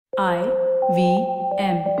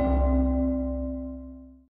IVM.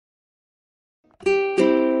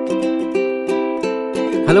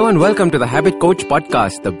 Hello and welcome to the Habit Coach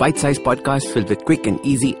Podcast, the bite-sized podcast filled with quick and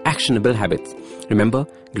easy, actionable habits. Remember,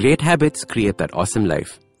 great habits create that awesome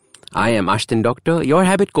life. I am Ashton Doctor, your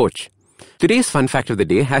habit coach. Today's fun fact of the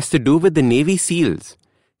day has to do with the Navy SEALs.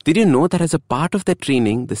 Did you know that as a part of their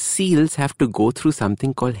training, the SEALs have to go through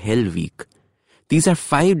something called Hell Week? These are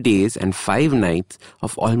 5 days and 5 nights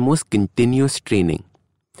of almost continuous training.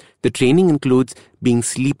 The training includes being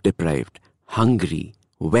sleep deprived, hungry,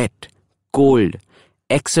 wet, cold,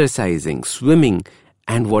 exercising, swimming,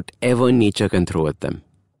 and whatever nature can throw at them.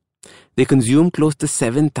 They consume close to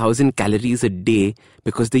 7,000 calories a day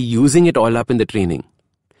because they're using it all up in the training.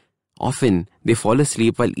 Often, they fall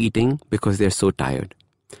asleep while eating because they're so tired.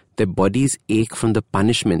 Their bodies ache from the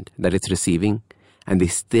punishment that it's receiving, and they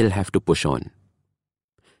still have to push on.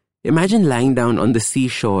 Imagine lying down on the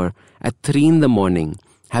seashore at 3 in the morning,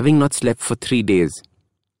 having not slept for 3 days.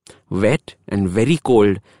 Wet and very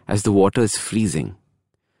cold as the water is freezing.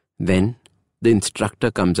 Then, the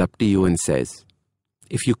instructor comes up to you and says,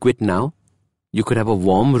 if you quit now, you could have a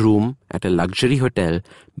warm room at a luxury hotel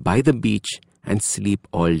by the beach and sleep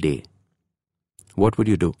all day. What would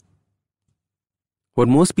you do? What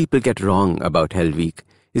most people get wrong about Hell Week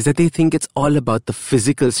is that they think it's all about the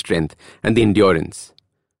physical strength and the endurance.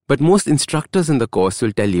 But most instructors in the course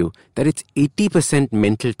will tell you that it's 80%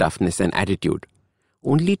 mental toughness and attitude.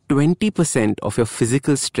 Only 20% of your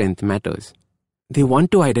physical strength matters. They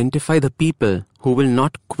want to identify the people who will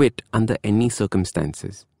not quit under any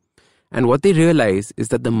circumstances. And what they realize is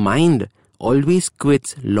that the mind always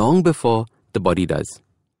quits long before the body does.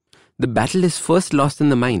 The battle is first lost in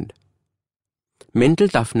the mind. Mental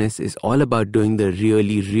toughness is all about doing the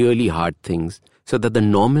really, really hard things so that the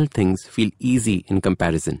normal things feel easy in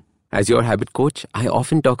comparison. As your habit coach, I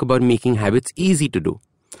often talk about making habits easy to do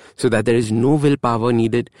so that there is no willpower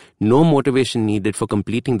needed, no motivation needed for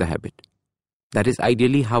completing the habit. That is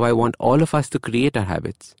ideally how I want all of us to create our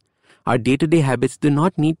habits. Our day-to-day habits do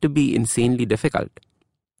not need to be insanely difficult.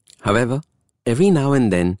 However, every now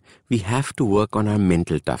and then, we have to work on our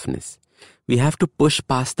mental toughness. We have to push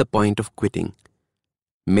past the point of quitting.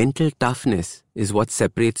 Mental toughness is what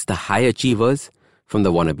separates the high achievers from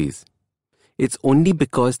the wannabes. It's only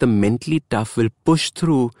because the mentally tough will push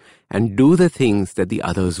through and do the things that the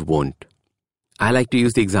others won't. I like to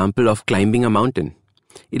use the example of climbing a mountain.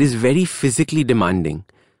 It is very physically demanding,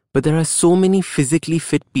 but there are so many physically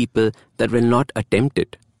fit people that will not attempt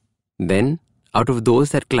it. Then, out of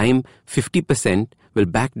those that climb, 50% will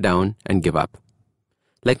back down and give up.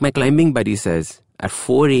 Like my climbing buddy says, at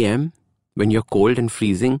 4 a.m., when you're cold and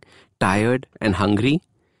freezing, tired and hungry,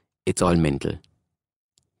 it's all mental.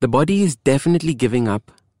 The body is definitely giving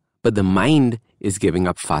up, but the mind is giving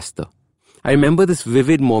up faster. I remember this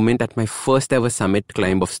vivid moment at my first ever summit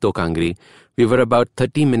climb of Stoke Angry. We were about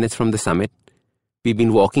 30 minutes from the summit. We've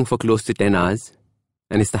been walking for close to 10 hours,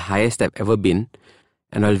 and it's the highest I've ever been.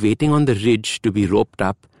 And while waiting on the ridge to be roped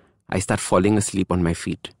up, I start falling asleep on my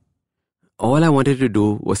feet. All I wanted to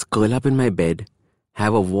do was curl up in my bed,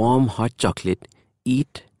 have a warm hot chocolate,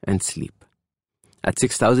 eat and sleep. At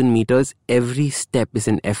 6,000 meters, every step is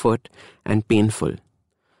an effort and painful.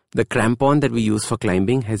 The crampon that we use for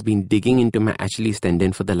climbing has been digging into my Achilles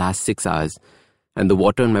tendon for the last 6 hours, and the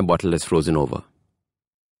water in my bottle is frozen over.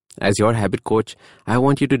 As your habit coach, I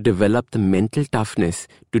want you to develop the mental toughness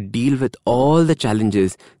to deal with all the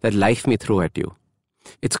challenges that life may throw at you.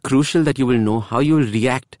 It's crucial that you will know how you will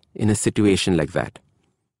react in a situation like that.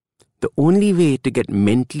 The only way to get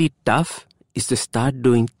mentally tough is to start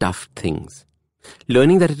doing tough things.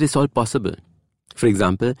 Learning that it is all possible. For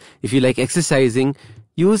example, if you like exercising,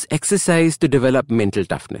 use exercise to develop mental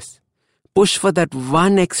toughness. Push for that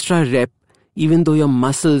one extra rep even though your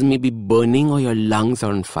muscles may be burning or your lungs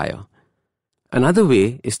are on fire. Another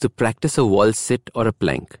way is to practice a wall sit or a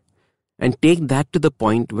plank and take that to the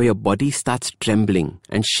point where your body starts trembling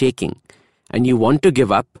and shaking and you want to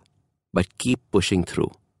give up but keep pushing through.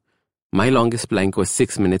 My longest plank was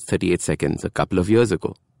 6 minutes 38 seconds a couple of years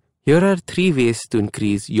ago. Here are 3 ways to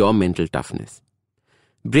increase your mental toughness.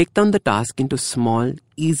 Break down the task into small,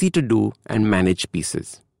 easy to do and manage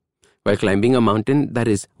pieces. While climbing a mountain, that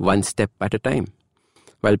is 1 step at a time.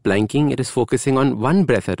 While planking, it is focusing on 1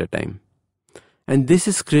 breath at a time. And this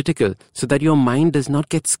is critical so that your mind does not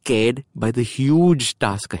get scared by the huge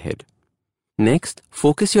task ahead. Next,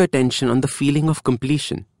 focus your attention on the feeling of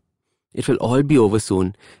completion. It will all be over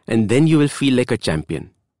soon, and then you will feel like a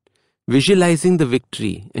champion. Visualizing the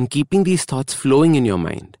victory and keeping these thoughts flowing in your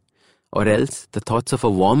mind, or else the thoughts of a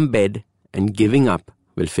warm bed and giving up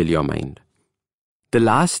will fill your mind. The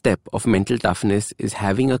last step of mental toughness is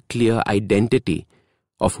having a clear identity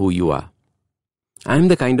of who you are. I am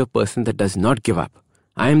the kind of person that does not give up.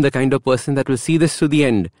 I am the kind of person that will see this to the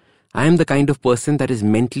end. I am the kind of person that is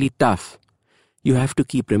mentally tough. You have to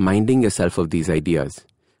keep reminding yourself of these ideas,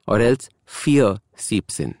 or else fear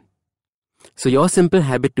seeps in. So your simple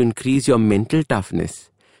habit to increase your mental toughness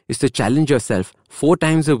is to challenge yourself 4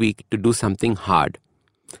 times a week to do something hard,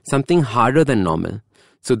 something harder than normal,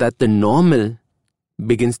 so that the normal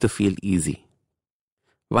begins to feel easy.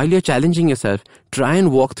 While you're challenging yourself, try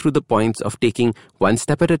and walk through the points of taking 1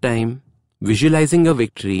 step at a time, visualizing your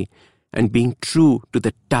victory, and being true to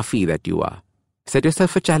the toughie that you are. Set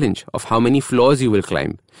yourself a challenge of how many floors you will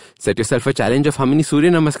climb. Set yourself a challenge of how many Surya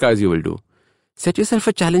Namaskars you will do. Set yourself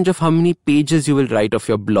a challenge of how many pages you will write of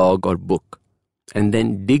your blog or book. And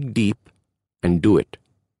then dig deep and do it.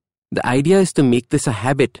 The idea is to make this a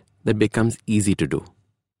habit that becomes easy to do.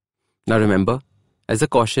 Now remember, as a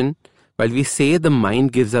caution, while we say the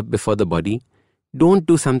mind gives up before the body, don't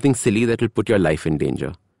do something silly that will put your life in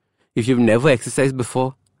danger. If you've never exercised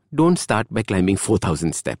before, don't start by climbing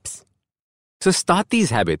 4,000 steps. So start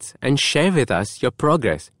these habits and share with us your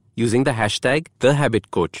progress using the hashtag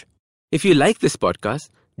 #TheHabitCoach. If you like this podcast,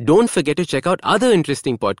 don't forget to check out other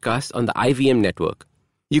interesting podcasts on the IVM network.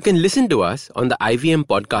 You can listen to us on the IVM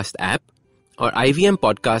Podcast app or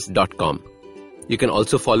ivmpodcast.com. You can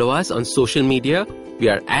also follow us on social media. We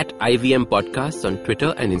are at IVM Podcasts on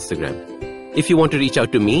Twitter and Instagram. If you want to reach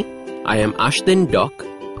out to me, I am Ashdin Doc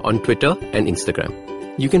on Twitter and Instagram.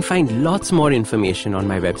 You can find lots more information on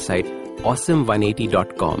my website,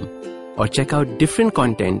 awesome180.com, or check out different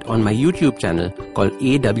content on my YouTube channel called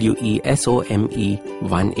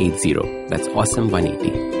AWESOME180. That's Awesome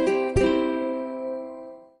 180.